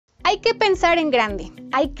Hay que pensar en grande,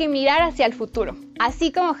 hay que mirar hacia el futuro,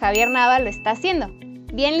 así como Javier Nava lo está haciendo.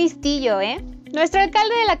 Bien listillo, ¿eh? Nuestro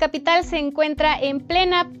alcalde de la capital se encuentra en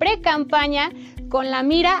plena pre-campaña con la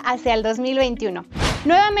mira hacia el 2021.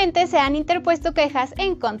 Nuevamente se han interpuesto quejas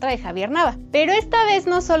en contra de Javier Nava, pero esta vez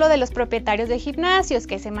no solo de los propietarios de gimnasios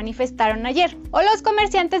que se manifestaron ayer, o los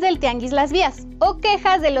comerciantes del Tianguis Las Vías, o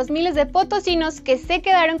quejas de los miles de potosinos que se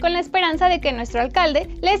quedaron con la esperanza de que nuestro alcalde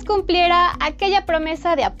les cumpliera aquella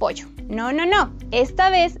promesa de apoyo. No. Esta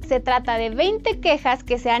vez se trata de 20 quejas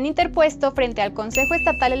que se han interpuesto frente al Consejo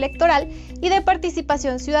Estatal Electoral y de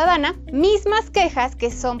Participación Ciudadana, mismas quejas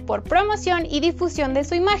que son por promoción y difusión de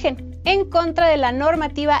su imagen, en contra de la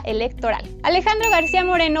normativa electoral. Alejandro García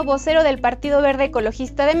Moreno, vocero del Partido Verde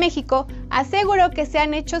Ecologista de México, aseguró que se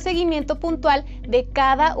han hecho seguimiento puntual de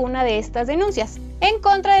cada una de estas denuncias, en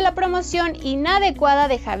contra de la promoción inadecuada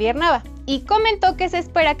de Javier Nava, y comentó que se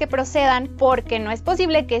espera que procedan porque no es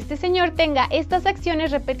posible que este señor tenga estas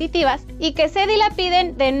acciones repetitivas y que se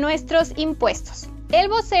dilapiden de nuestros impuestos. El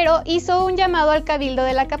vocero hizo un llamado al Cabildo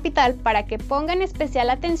de la capital para que pongan especial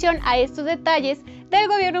atención a estos detalles del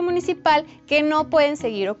gobierno municipal que no pueden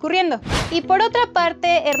seguir ocurriendo. Y por otra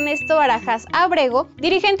parte, Ernesto Barajas Abrego,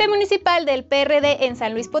 dirigente municipal del PRD en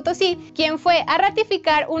San Luis Potosí, quien fue a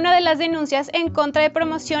ratificar una de las denuncias en contra de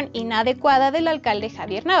promoción inadecuada del alcalde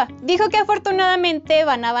Javier Nava, dijo que afortunadamente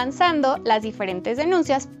van avanzando las diferentes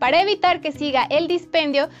denuncias para evitar que siga el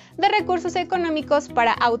dispendio de recursos económicos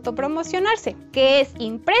para autopromocionarse, que es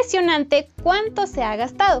impresionante cuánto se ha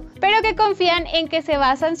gastado, pero que confían en que se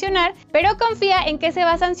va a sancionar,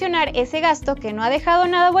 ese gasto que no ha dejado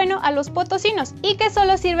nada bueno a los potosinos y que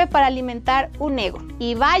solo sirve para alimentar un ego.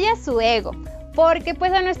 Y vaya su ego, porque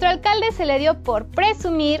pues a nuestro alcalde se le dio por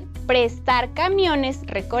prestar camiones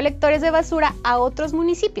recolectores de basura a otros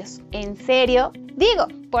municipios. ¿En serio? Digo,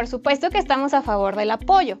 por supuesto que estamos a favor del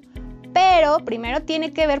apoyo, pero primero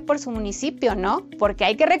tiene que ver por su municipio, ¿no? Porque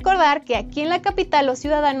hay que recordar que aquí en la capital los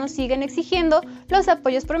ciudadanos siguen exigiendo los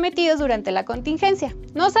apoyos prometidos durante la contingencia.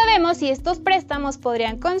 No sabemos si estos préstamos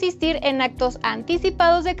podrían consistir en actos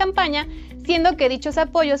anticipados de campaña, siendo que dichos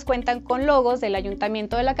apoyos cuentan con logos del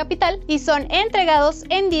ayuntamiento de la capital y son entregados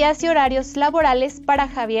en días y horarios laborales para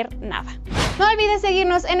Javier Nava. No olvides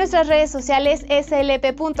seguirnos en nuestras redes sociales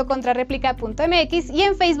slp.contrarréplica.mx y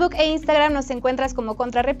en Facebook e Instagram nos encuentras como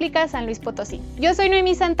ContraRéplica San Luis Potosí. Yo soy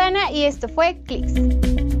Nohemy Santana y esto fue Clics.